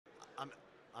I'm,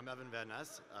 I'm Evan Van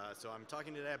Ness. So I'm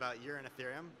talking today about year in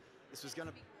Ethereum. This was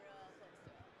gonna.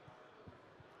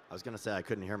 I was gonna say I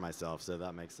couldn't hear myself, so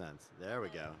that makes sense. There we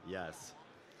go. Yes.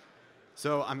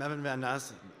 So I'm Evan Van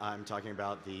Ness. I'm talking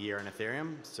about the year in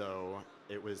Ethereum. So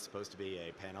it was supposed to be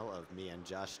a panel of me and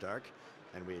Josh Stark,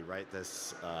 and we write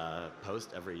this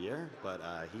post every year. But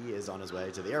he is on his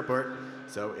way to the airport,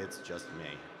 so it's just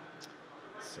me.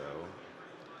 So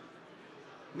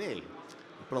me.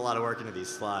 I put a lot of work into these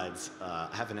slides. I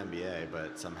have an MBA,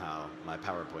 but somehow my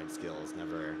PowerPoint skills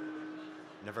never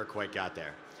quite got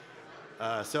there.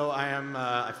 So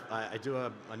I do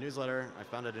a newsletter. I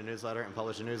founded a newsletter and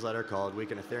published a newsletter called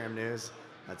Week in Ethereum News.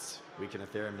 That's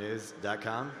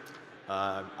weekinaethereumnews.com.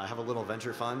 I have a little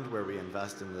venture fund where we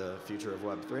invest in the future of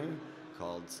Web3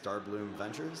 called Starbloom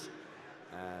Ventures,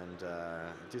 and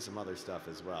do some other stuff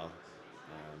as well.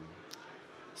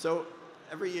 So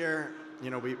every year,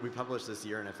 we publish this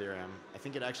year in Ethereum. I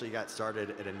think it actually got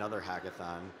started at another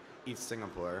hackathon, ETH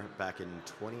Singapore, back in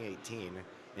 2018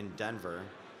 in Denver,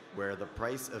 where the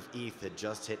price of ETH had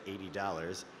just hit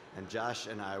 $80. And Josh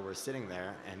and I were sitting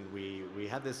there, and we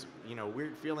had this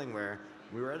weird feeling where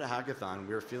we were at a hackathon.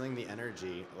 We were feeling the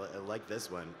energy like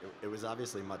this one. It was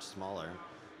obviously much smaller.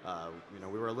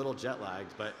 We were a little jet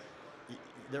lagged, but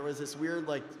there was this weird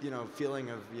feeling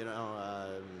of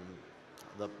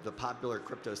the popular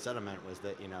crypto sentiment was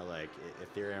that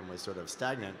Ethereum was sort of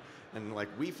stagnant, and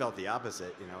we felt the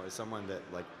opposite. As someone that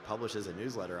publishes a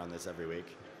newsletter on this every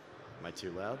week. Am I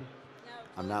too loud? No,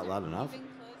 I'm not loud enough. Even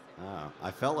closer. Oh, I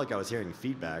felt like I was hearing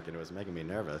feedback, and it was making me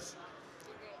nervous.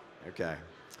 Okay.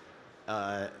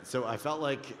 So I felt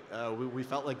like we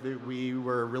felt like we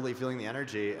were really feeling the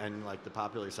energy, and the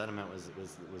popular sentiment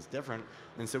was different,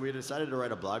 and so we decided to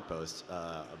write a blog post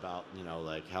about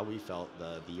how we felt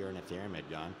the year in Ethereum had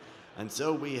gone, and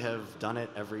so we have done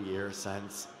it every year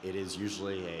since. It is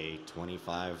usually a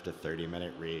 25 to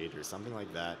 30-minute read or something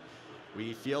like that.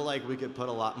 We feel like we could put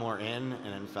a lot more in,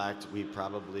 and in fact, we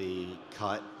probably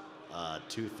cut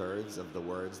 2/3 of the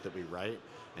words that we write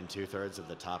and 2/3 of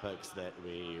the topics that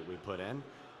we put in,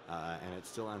 and it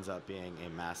still ends up being a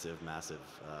massive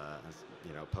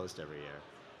post every year.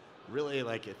 Really,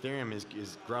 Ethereum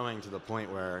is growing to the point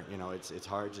where it's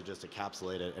hard to just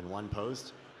encapsulate it in one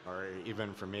post, or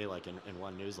even for me in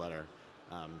one newsletter.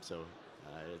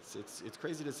 It's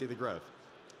crazy to see the growth.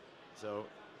 So.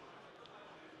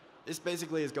 This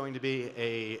basically is going to be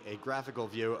a graphical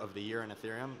view of the year in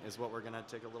Ethereum is what we're going to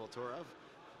take a little tour of.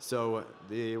 So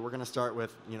we're going to start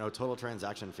with total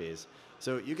transaction fees.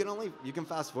 So you can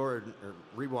fast forward or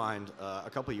rewind a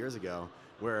couple years ago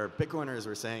where Bitcoiners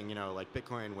were saying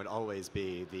Bitcoin would always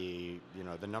be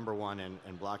the number one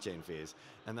in blockchain fees.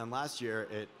 And then last year,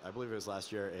 I believe it was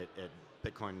last year,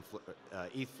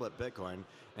 ETH flipped Bitcoin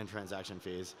in transaction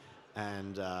fees,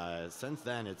 and since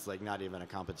then it's not even a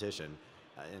competition.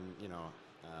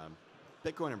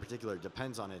 Bitcoin in particular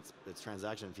depends on its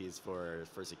transaction fees for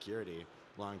security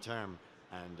long term,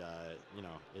 and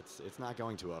it's not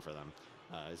going too well for them,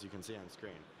 as you can see on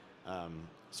screen.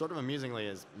 Sort of amusingly,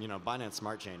 is Binance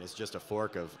Smart Chain is just a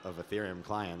fork of Ethereum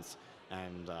clients,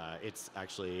 and it's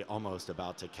actually almost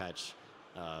about to catch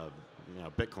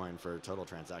Bitcoin for total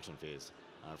transaction fees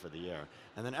for the year,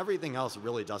 and then everything else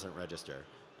really doesn't register.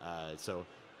 So.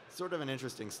 Sort of an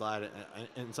interesting slide.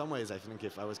 In some ways, I think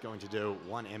if I was going to do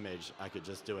one image, I could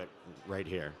just do it right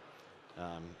here.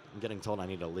 I'm getting told I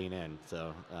need to lean in,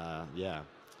 so yeah.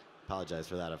 Apologize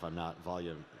for that if I'm not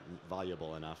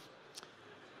voluble enough.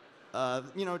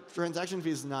 Transaction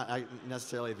fees is not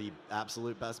necessarily the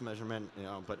absolute best measurement,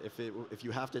 but if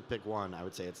you have to pick one, I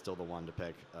would say it's still the one to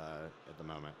pick at the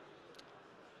moment.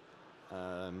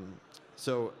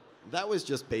 So. That was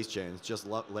just base chains, just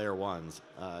layer ones.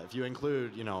 If you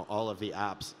include, all of the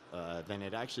apps, then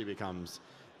it actually becomes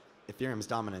Ethereum's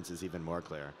dominance is even more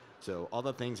clear. So all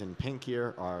the things in pink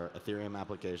here are Ethereum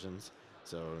applications.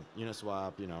 So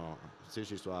Uniswap,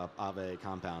 SushiSwap, Aave,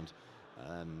 Compound,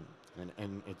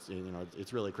 and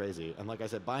it's really crazy. And like I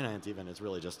said, Binance even is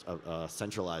really just a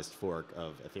centralized fork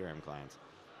of Ethereum clients.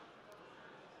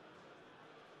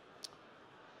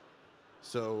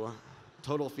 So.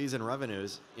 Total fees and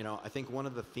revenues, I think one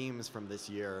of the themes from this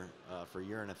year for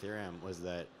year in Ethereum was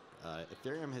that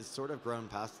Ethereum has sort of grown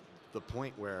past the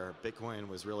point where Bitcoin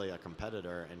was really a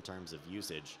competitor in terms of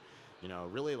usage.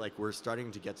 Really we're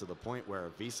starting to get to the point where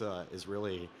Visa is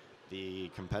really the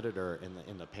competitor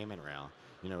in the payment rail.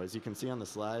 As you can see on the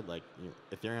slide,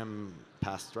 Ethereum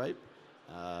passed Stripe,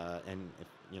 and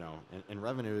in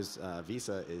revenues,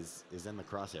 Visa is in the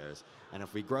crosshairs. And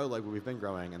if we grow like we've been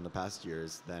growing in the past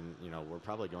years, then we're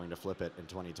probably going to flip it in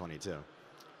 2022.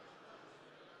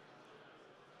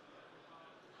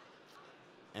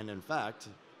 And in fact,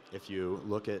 if you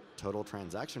look at total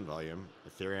transaction volume,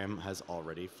 Ethereum has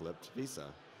already flipped Visa.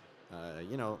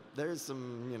 There's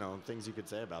some, things you could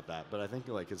say about that, but I think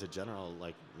like as a general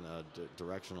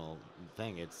directional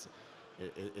thing, it's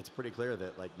pretty clear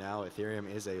that like now Ethereum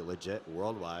is a legit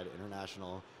worldwide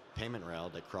international payment rail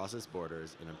that crosses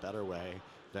borders in a better way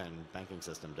than banking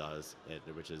system does.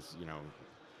 Which is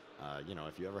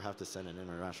if you ever have to send an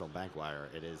international bank wire,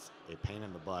 it is a pain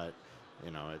in the butt.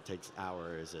 It takes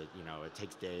hours. It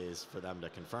takes days for them to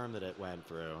confirm that it went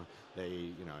through.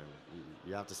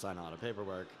 You have to sign a lot of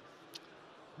paperwork.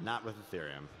 Not with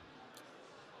Ethereum.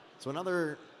 So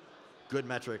another good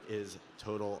metric is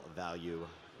total value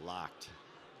locked,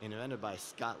 invented by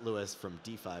Scott Lewis from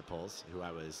DeFi Pulse, who I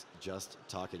was just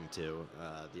talking to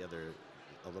a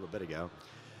little bit ago.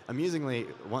 Amusingly,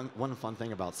 one fun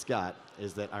thing about Scott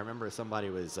is that I remember somebody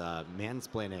was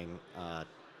mansplaining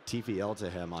TVL to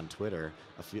him on Twitter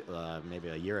maybe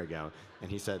a year ago, and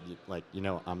he said,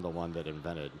 I'm the one that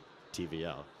invented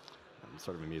TVL.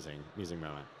 Sort of amusing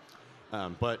moment.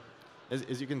 But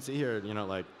as you can see here,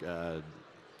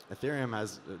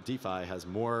 Ethereum DeFi has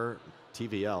more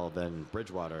TVL than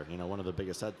Bridgewater, one of the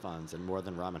biggest hedge funds, and more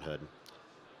than Robinhood.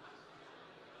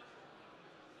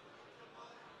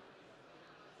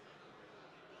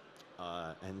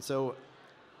 And so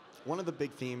one of the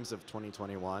big themes of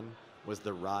 2021 was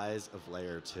the rise of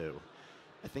Layer 2.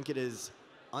 I think it is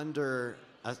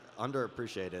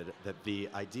underappreciated that the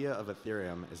idea of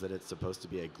Ethereum is that it's supposed to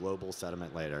be a global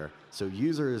settlement layer. So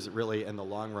users really, in the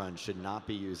long run, should not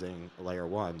be using Layer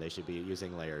 1. They should be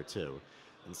using Layer 2.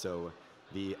 And so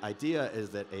the idea is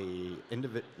that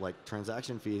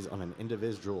transaction fees on an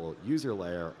individual user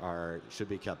layer should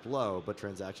be kept low, but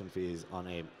transaction fees on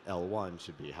a L1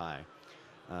 should be high.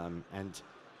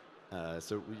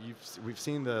 So we've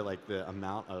seen the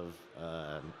amount of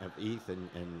ETH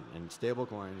and stable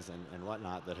coins and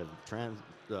whatnot that have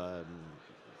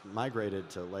migrated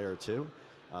to Layer 2.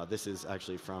 This is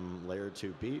actually from Layer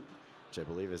 2 Beat, which I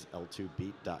believe is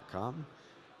l2beat.com.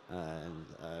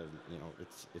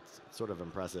 It's sort of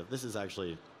impressive. This is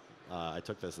actually, I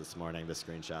took this morning, this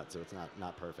screenshot, so it's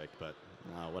not perfect, but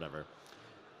whatever.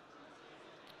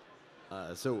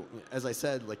 So as I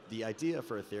said, the idea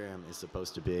for Ethereum is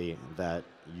supposed to be that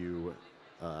you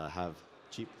have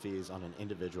cheap fees on an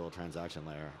individual transaction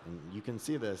layer, and you can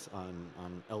see this on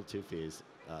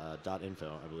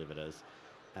l2fees.info, I believe it is,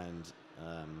 and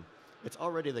it's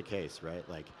already the case, right?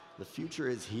 The future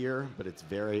is here, but it's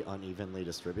very unevenly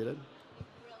distributed.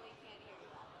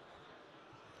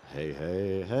 Hey,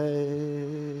 hey, hey.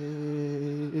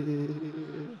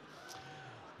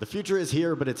 The future is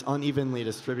here, but it's unevenly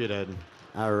distributed.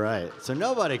 All right, so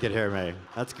nobody could hear me.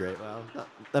 That's great. Well,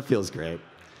 that feels great.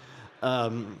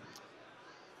 That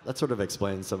sort of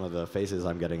explains some of the faces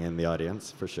I'm getting in the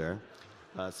audience, for sure.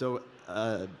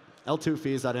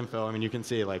 L2fees.info, I mean, you can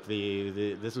see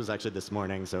this was actually this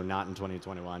morning, so not in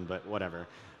 2021, but whatever.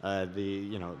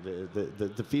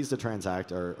 The fees to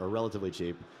transact are relatively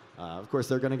cheap. Of course,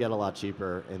 they're going to get a lot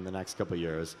cheaper in the next couple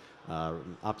years.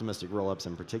 Optimistic rollups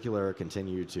in particular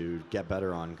continue to get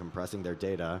better on compressing their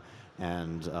data,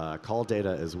 and call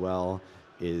data as well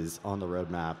is on the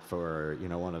roadmap for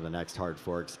one of the next hard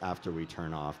forks after we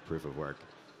turn off proof of work.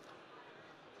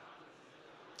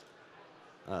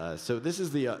 So this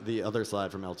is the other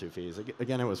slide from L2fees.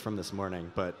 Again, it was from this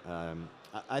morning, but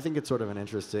I think it's sort of an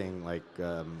interesting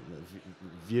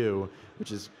view,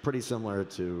 which is pretty similar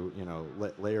to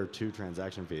Layer 2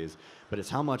 transaction fees, but it's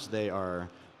how much they are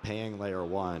paying Layer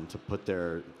 1 to put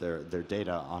their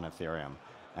data on Ethereum.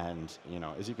 And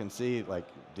as you can see,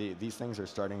 these things are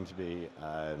starting to be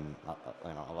a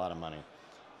lot of money.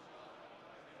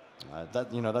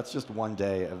 That's just one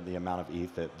day of the amount of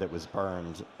ETH that was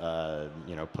burned,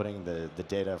 putting the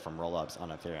data from rollups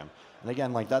on Ethereum. And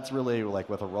again, that's really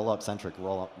with a rollup centric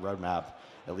roadmap,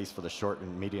 at least for the short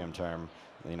and medium term.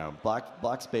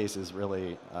 Block space is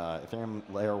really Ethereum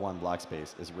Layer 1 block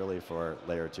space is really for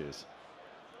Layer 2s.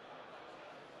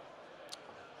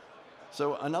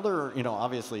 So another,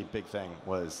 obviously big thing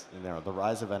was the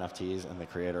rise of NFTs and the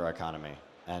creator economy.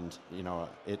 And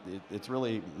it's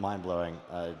really mind-blowing.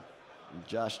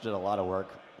 Josh did a lot of work,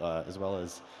 as well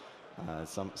as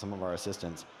some of our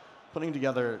assistants, putting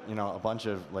together a bunch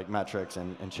of metrics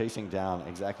and chasing down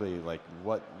exactly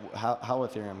how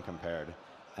Ethereum compared.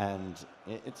 And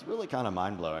it's really kind of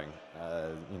mind-blowing.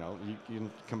 You can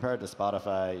compare it to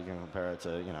Spotify. You can compare it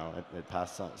to it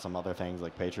passed some other things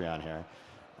like Patreon here,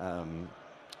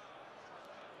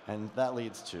 and that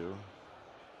leads to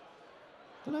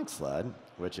the next slide,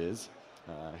 which is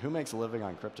who makes a living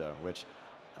on crypto, which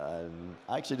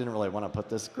I actually didn't really want to put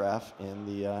this graph in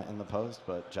the post,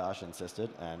 but Josh insisted,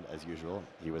 and as usual,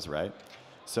 he was right.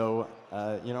 So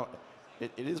you know,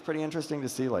 it is pretty interesting to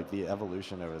see like the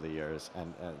evolution over the years,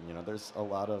 and you know, there's a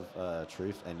lot of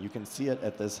truth, and you can see it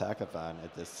at this hackathon.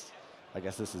 At this, I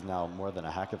guess this is now more than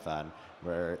a hackathon,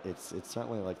 where it's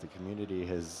certainly like the community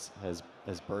has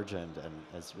burgeoned and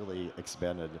has really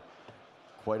expanded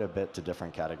quite a bit to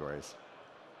different categories.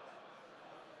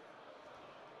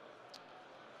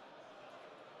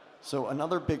 So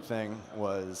another big thing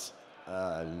was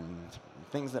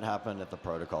things that happened at the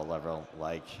protocol level,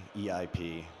 like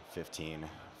EIP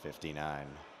 1559.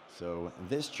 So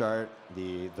this chart,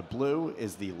 the blue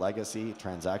is the legacy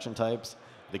transaction types.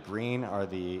 The green are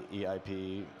the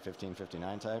EIP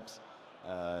 1559 types.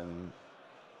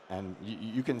 And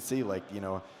you can see, like, you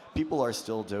know, people are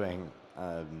still doing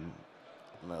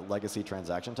legacy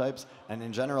transaction types, and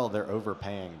in general, they're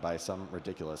overpaying by some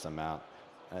ridiculous amount.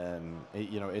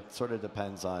 You know, it sort of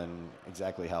depends on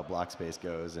exactly how block space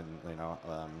goes, and you know,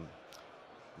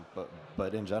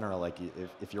 but in general, like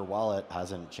if your wallet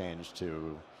hasn't changed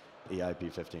to EIP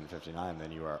 1559,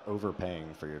 then you are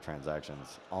overpaying for your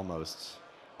transactions almost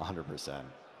 100%.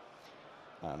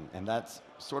 And that's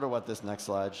sort of what this next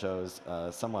slide shows,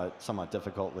 somewhat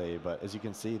difficultly. But as you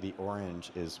can see, the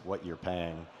orange is what you're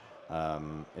paying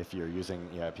if you're using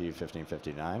EIP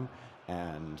 1559,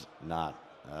 and not.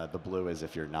 The blue is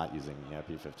if you're not using EIP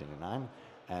 1559.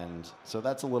 And so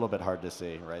that's a little bit hard to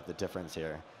see, right, the difference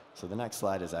here. So the next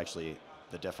slide is actually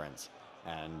the difference.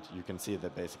 And you can see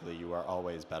that basically you are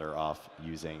always better off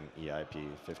using EIP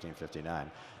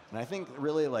 1559. And I think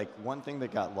really like one thing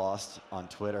that got lost on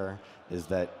Twitter is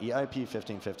that EIP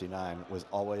 1559 was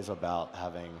always about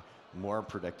having more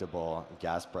predictable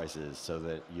gas prices so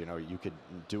that, you know, you could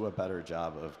do a better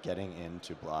job of getting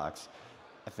into blocks.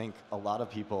 I think a lot of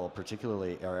people,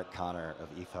 particularly Eric Connor of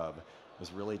ETHUB,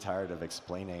 was really tired of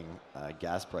explaining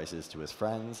gas prices to his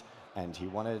friends, and he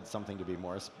wanted something to be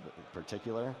more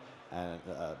particular and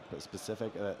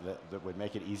specific that would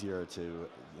make it easier to,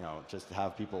 you know, just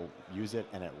have people use it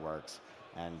and it works.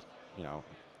 And, you know,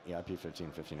 EIP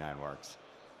 1559 works.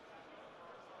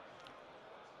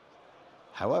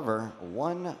 However,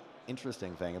 one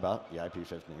interesting thing about EIP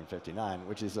 1559,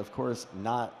 which is of course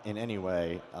not in any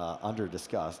way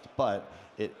under-discussed, but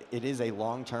it is a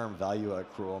long-term value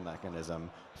accrual mechanism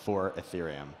for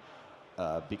Ethereum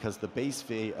because the base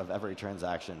fee of every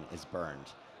transaction is burned.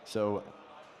 So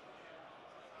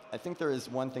I think there is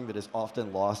one thing that is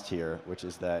often lost here, which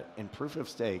is that in proof of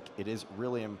stake, it is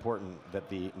really important that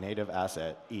the native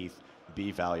asset, ETH,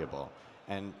 be valuable,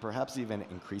 and perhaps even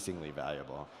increasingly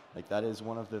valuable. Like that is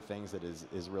one of the things that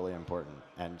is really important.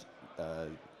 And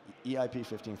EIP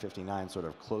 1559 sort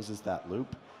of closes that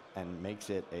loop and makes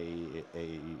it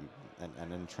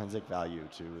an intrinsic value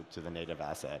to the native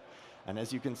asset. And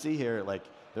as you can see here, like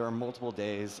there are multiple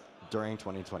days during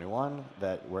 2021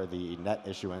 where the net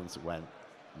issuance went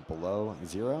below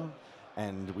zero,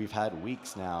 and we've had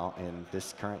weeks now in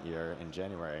this current year in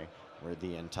January where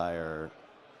the entire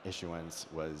issuance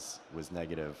was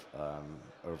negative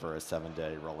over a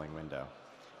 7-day rolling window.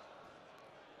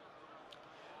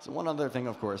 So one other thing,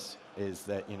 of course, is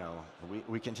that, you know,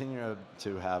 we continue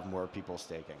to have more people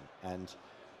staking, and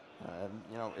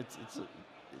you know,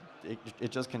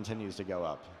 it just continues to go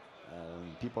up.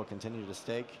 People continue to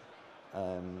stake,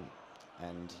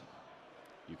 and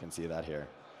you can see that here.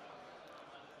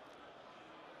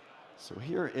 So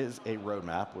here is a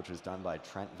roadmap, which was done by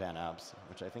Trent Van Apps,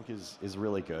 which I think is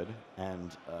really good,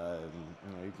 and you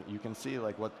know, you can see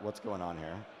like what's going on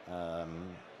here.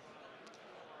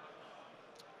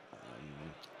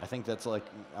 I think that's like,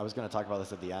 I was going to talk about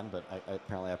this at the end, but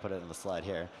apparently I put it in the slide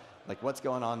here. Like what's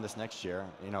going on this next year?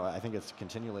 You know, I think it's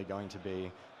continually going to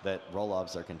be that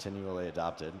rollups are continually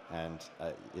adopted, and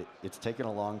it's taken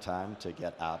a long time to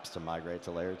get apps to migrate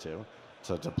to layer 2.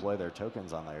 To deploy their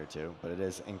tokens on layer 2, but it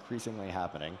is increasingly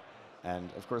happening. And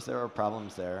of course there are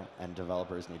problems there, and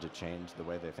developers need to change the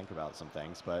way they think about some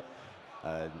things, but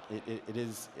it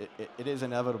is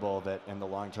inevitable that in the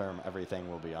long term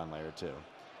everything will be on layer 2.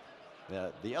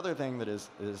 The other thing that is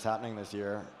happening this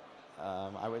year,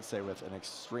 I would say with an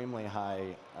extremely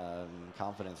high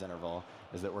confidence interval,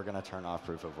 is that we're going to turn off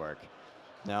proof of work.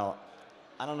 Now,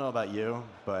 I don't know about you,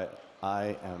 but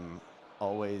I've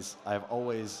always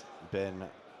been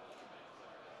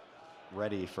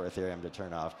ready for Ethereum to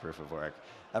turn off proof of work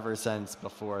ever since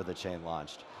before the chain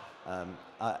launched.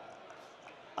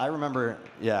 I remember,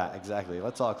 yeah, exactly.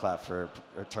 Let's all clap for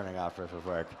turning off proof of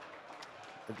work.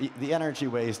 The energy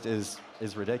waste is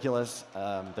ridiculous.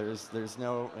 There's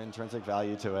no intrinsic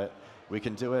value to it. We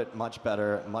can do it much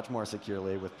better, much more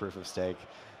securely with proof of stake.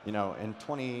 You know, in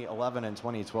 2011 and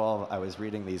 2012, I was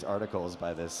reading these articles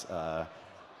by this,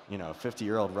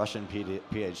 50-year-old Russian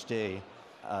PhD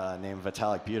named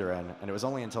Vitalik Buterin, and it was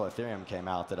only until Ethereum came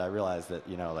out that I realized that,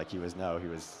 like he was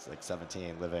like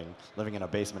 17, living in a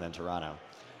basement in Toronto.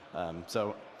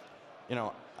 So,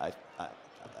 I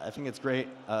think it's great.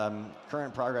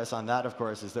 Current progress on that, of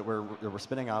course, is that we're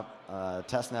spinning up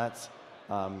test nets.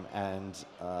 And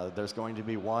there's going to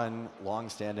be one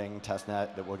long-standing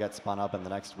testnet that will get spun up in the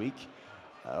next week,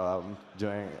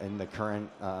 in the current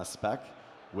spec,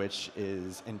 which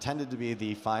is intended to be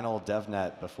the final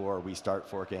DevNet before we start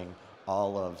forking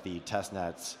all of the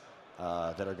testnets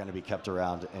that are going to be kept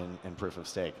around in proof of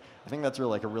stake. I think that's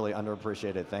really, like, a really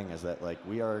underappreciated thing, is that, like,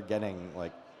 we are getting,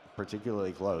 like,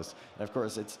 particularly close. And of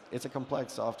course, it's a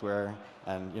complex software,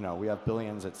 and we have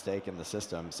billions at stake in the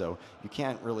system, so you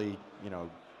can't really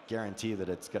guarantee that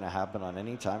it's going to happen on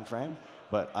any time frame.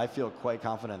 But I feel quite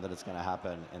confident that it's going to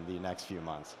happen in the next few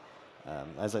months.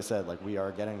 As I said, like, we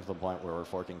are getting to the point where we're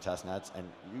forking testnets, and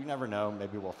you never know,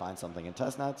 maybe we'll find something in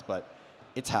testnets, but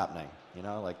it's happening.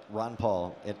 Like Ron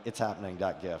Paul, it's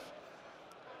happening.gif.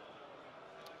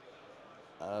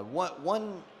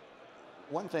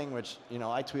 One thing which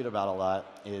I tweet about a lot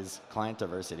is client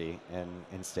diversity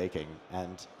in staking,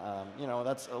 and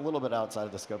that's a little bit outside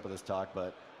of the scope of this talk,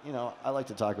 but I like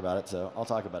to talk about it, so I'll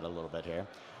talk about it a little bit here,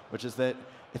 which is that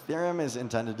Ethereum is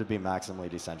intended to be maximally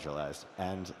decentralized,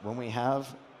 and when we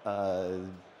have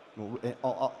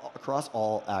across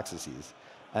all axes,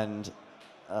 and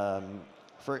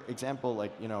for example,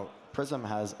 like Prism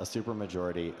has a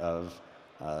supermajority of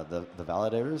the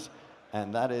validators.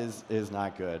 And that is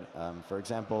not good. For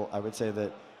example, I would say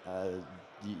that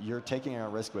you're taking a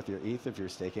risk with your ETH if you're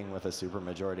staking with a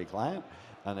supermajority client.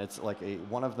 And it's like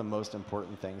one of the most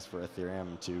important things for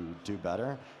Ethereum to do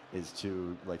better is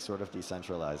to sort of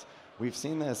decentralize. We've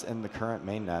seen this in the current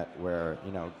mainnet where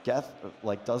Geth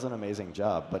does an amazing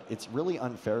job, but it's really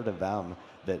unfair to them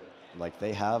that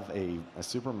they have a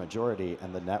supermajority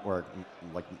and the network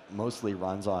mostly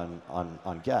runs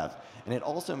on Geth. And it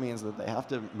also means that they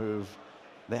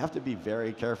have to be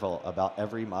very careful about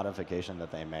every modification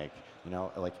that they make.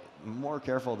 More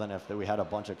careful than if we had a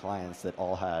bunch of clients that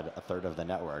all had a third of the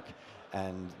network.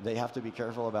 And they have to be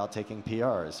careful about taking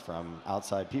PRs from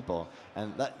outside people.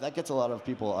 And that gets a lot of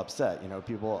people upset.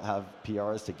 People have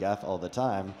PRs to Geth all the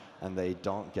time, and they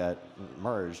don't get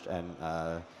merged. And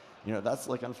that's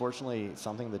unfortunately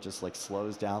something that just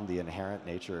slows down the inherent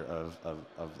nature of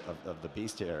the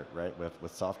beast here, right?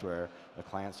 With software, with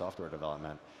client software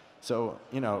development. So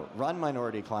run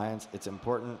minority clients. It's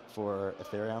important for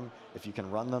Ethereum. If you can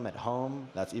run them at home,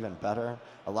 that's even better.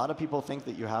 A lot of people think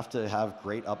that you have to have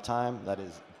great uptime. That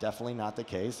is definitely not the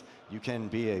case. You can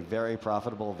be a very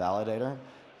profitable validator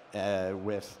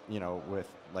with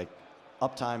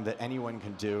uptime that anyone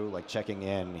can do, checking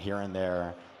in here and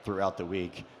there throughout the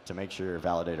week to make sure your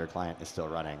validator client is still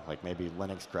running. Maybe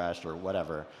Linux crashed or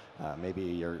whatever. Maybe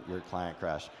your client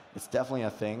crashed. It's definitely a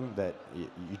thing that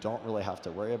you don't really have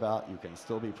to worry about. You can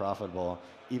still be profitable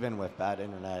even with bad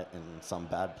internet in some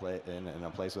bad place in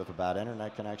a place with a bad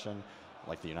internet connection,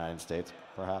 like the United States,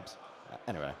 perhaps.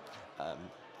 Anyway,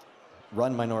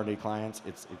 run minority clients.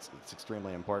 It's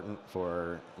extremely important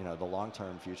for the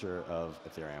long-term future of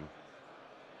Ethereum.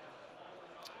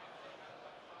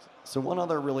 So one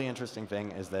other really interesting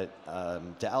thing is that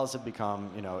DAOs have become,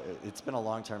 it's been a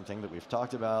long-term thing that we've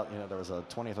talked about. There was a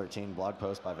 2013 blog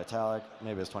post by Vitalik,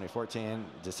 maybe it was 2014,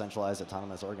 decentralized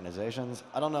autonomous organizations.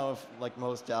 I don't know if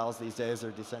most DAOs these days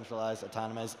are decentralized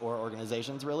autonomous or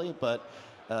organizations really, but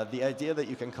the idea that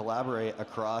you can collaborate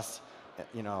across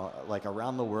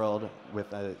around the world with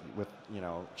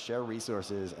share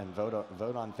resources and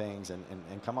vote on things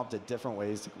and come up to different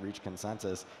ways to reach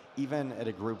consensus, even at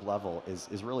a group level,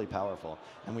 is really powerful.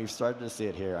 And we've started to see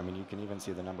it here. I mean, you can even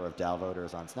see the number of DAO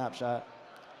voters on Snapchat.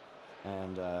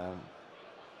 And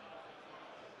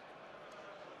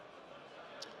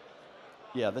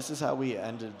yeah, this is how we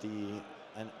ended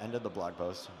the blog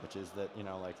post, which is that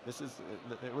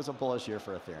it was a bullish year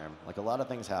for Ethereum. A lot of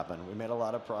things happened. We made a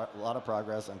lot of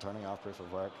progress on turning off proof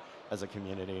of work as a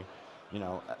community.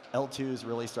 L2s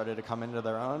really started to come into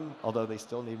their own, although they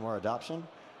still need more adoption.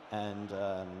 And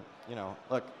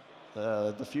look,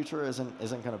 the future isn't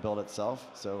going to build itself.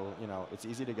 So it's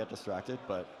easy to get distracted,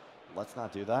 but let's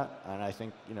not do that. And I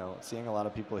think seeing a lot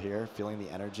of people here, feeling the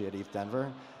energy at ETH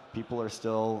Denver. People are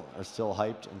still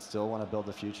hyped and still want to build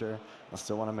the future and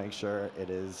still want to make sure it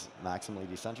is maximally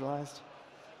decentralized.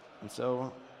 And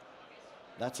so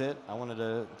that's it. I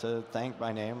wanted to thank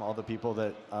by name all the people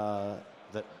that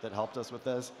helped us with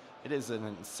this. It is an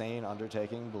insane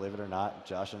undertaking, believe it or not.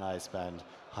 Josh and I spend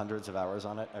hundreds of hours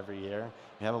on it every year.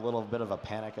 We have a little bit of a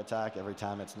panic attack every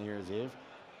time it's New Year's Eve.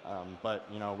 But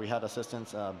we had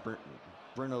assistants,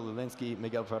 Bruno Lulinski,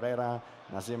 Miguel Pereira,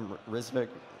 Nazim Rizvik,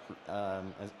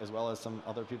 as well as some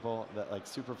other people that like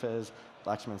Superfizz,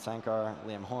 Lakshman Sankar,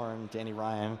 Liam Horn, Danny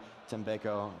Ryan, Tim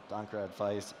Bako, Doncrad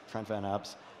Feist, Trent Van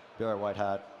Epps, BR White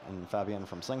Hat, and Fabian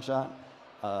from Slingshot.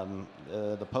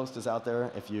 The post is out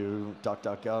there. If you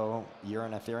DuckDuckGo year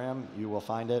in Ethereum, you will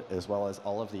find it, as well as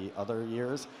all of the other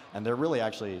years. And they're really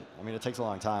actually, I mean, it takes a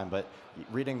long time, but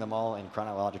reading them all in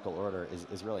chronological order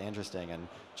is really interesting. And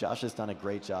Josh has done a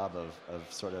great job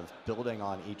of sort of building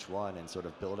on each one and sort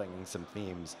of building some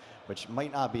themes, which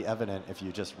might not be evident if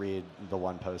you just read the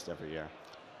one post every year.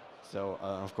 So,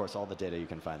 of course, all the data you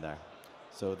can find there.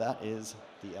 So that is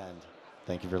the end.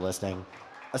 Thank you for listening,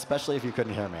 especially if you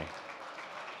couldn't hear me.